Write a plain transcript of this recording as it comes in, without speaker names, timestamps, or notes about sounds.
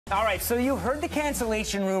All right, so you heard the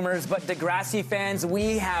cancellation rumors, but Degrassi fans,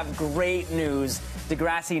 we have great news.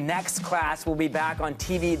 Degrassi Next Class will be back on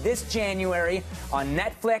TV this January on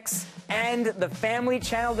Netflix and the Family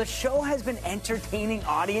Channel. The show has been entertaining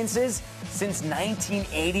audiences since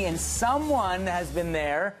 1980, and someone has been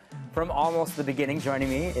there from almost the beginning. Joining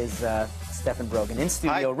me is Stefan Brogren in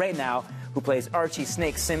studio right now, who plays Archie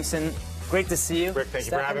Snake Simpson. Great to see you. Rick, thank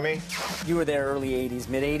you for having me. You were there early 80s,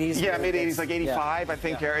 mid 80s? Yeah, mid 80s, like 85, I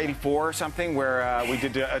think, or 84 or something, where we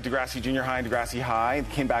did Degrassi Junior High and Degrassi High.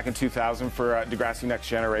 Came back in 2000 for Degrassi Next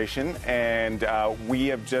Generation. And we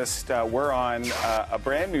have just, we're on a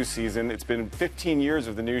brand new season. It's been 15 years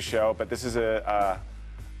of the new show, but this is a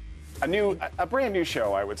brand new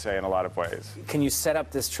show, I would say, in a lot of ways. Can you set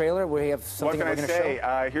up this trailer? We have something what can I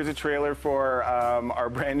say? Here's a trailer for our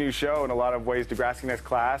brand new show, in a lot of ways, Degrassi Next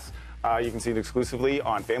Class. You can see it exclusively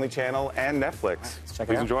on Family Channel and Netflix. Check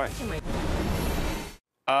Please it enjoy.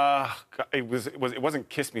 It wasn't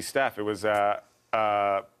Kiss Me Steph. It was. She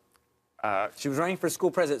was running for school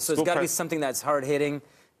president, so it's got to be something that's hard hitting.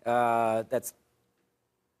 That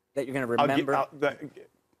you're going to remember.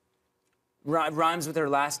 Rhymes with her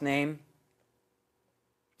last name.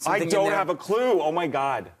 I don't have a clue. Oh my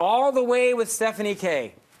God. All the way with Stephanie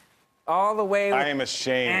K. All the way. I am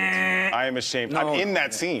ashamed. I am ashamed. No, I'm in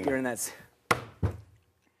that scene. You're in that scene.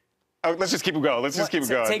 Oh, let's just keep it going. Let's just keep it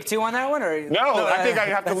going. Take two on that one, or no? I think I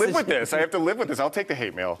have to live with this. I have to live with this. I'll take the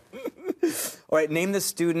hate mail. All right. Name the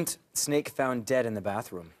student Snake found dead in the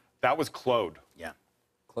bathroom. That was Claude. Yeah.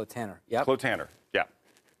 Claude Tanner. Yep. Claude Tanner. Yeah.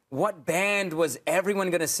 What band was everyone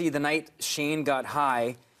going to see the night Shane got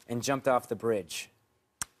high and jumped off the bridge?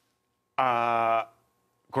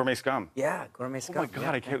 Gourmet Scum. Yeah, Gourmet Scum. Oh my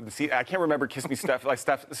God, I can't remember Kiss Me Steph, like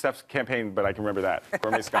Steph's campaign, but I can remember that.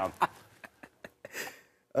 Gourmet Scum.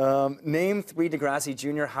 Name 3 Degrassi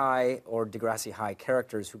Junior High or Degrassi High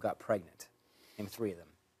characters who got pregnant. Name 3 of them.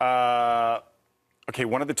 Okay,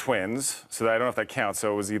 one of the twins, so I don't know if that counts.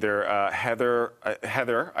 So it was either Heather,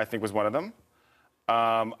 I think was one of them.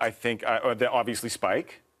 I think, obviously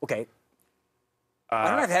Spike. Okay. I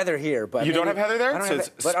don't have Heather here, but... You don't have Heather there? I don't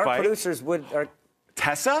have but our producers would...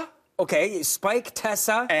 Tessa? Okay, Spike,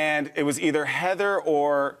 Tessa. And it was either Heather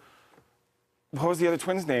or... What was the other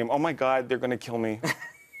twin's name? Oh, my God, they're going to kill me.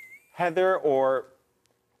 Heather or...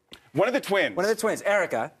 One of the twins. One of the twins,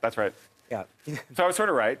 Erica. That's right. Yeah. So I was sort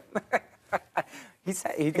of right. He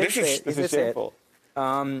did say it. This is shameful.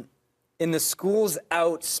 In the School's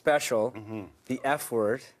Out special, the F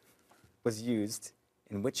word was used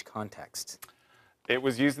in which context? It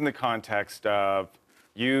was used in the context of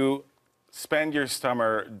you spend your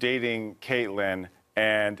summer dating Caitlin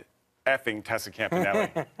and effing Tessa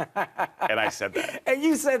Campanelli. And I said that. And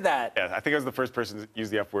you said that? Yeah, I think I was the first person to use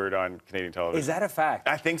the F word on Canadian television. Is that a fact?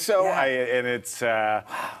 I think so. Yeah. And it's, wow.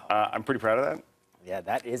 I'm pretty proud of that. Yeah,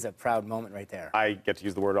 that is a proud moment right there. I get to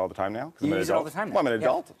use the word all the time now. You use it all the time now. Well, I'm an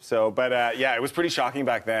adult. Yeah. So, but yeah, it was pretty shocking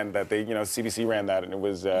back then that they, CBC ran that, and it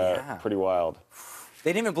was pretty wild.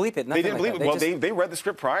 They didn't even bleep it. They didn't bleep it. Well, they read the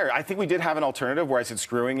script prior. I think we did have an alternative where I said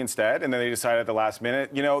screwing instead, and then they decided at the last minute.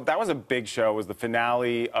 That was a big show. It was the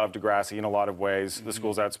finale of Degrassi in a lot of ways, the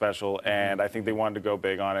School's Out special, and I think they wanted to go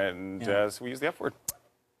big on it, and so we used the F word.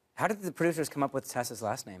 How did the producers come up with Tessa's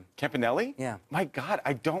last name? Campanelli? Yeah. My God,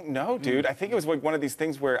 I don't know, dude. I think it was like one of these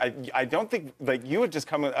things where I don't think, like, you had just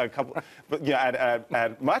come a couple,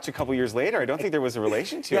 at Much a couple years later. I don't think there was a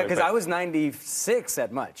relation to it. Yeah, because I was 96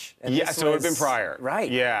 at Much. Yeah, so it would have been prior.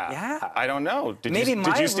 Right. Yeah. Yeah. I don't know. Did maybe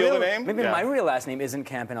you steal the name? Maybe my real last name isn't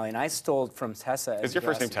Campanelli, and I stole from Tessa. Is your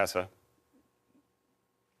first name Tessa?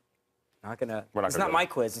 It's not my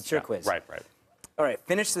quiz, it's your quiz. Right. All right,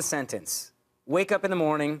 finish the sentence. Wake up in the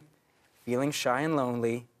morning, feeling shy and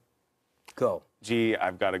lonely. Go. Gee,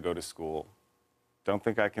 I've got to go to school. Don't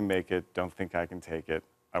think I can make it. Don't think I can take it.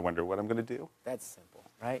 I wonder what I'm going to do. That's simple,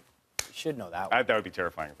 right? You should know that one. That would be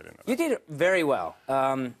terrifying if I didn't know. You did it very well.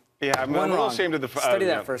 Yeah, I'm a little ashamed of the... Study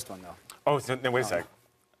that first one, though. Oh, so, wait a sec.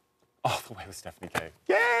 All the way with Stephanie K.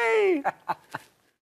 Yay!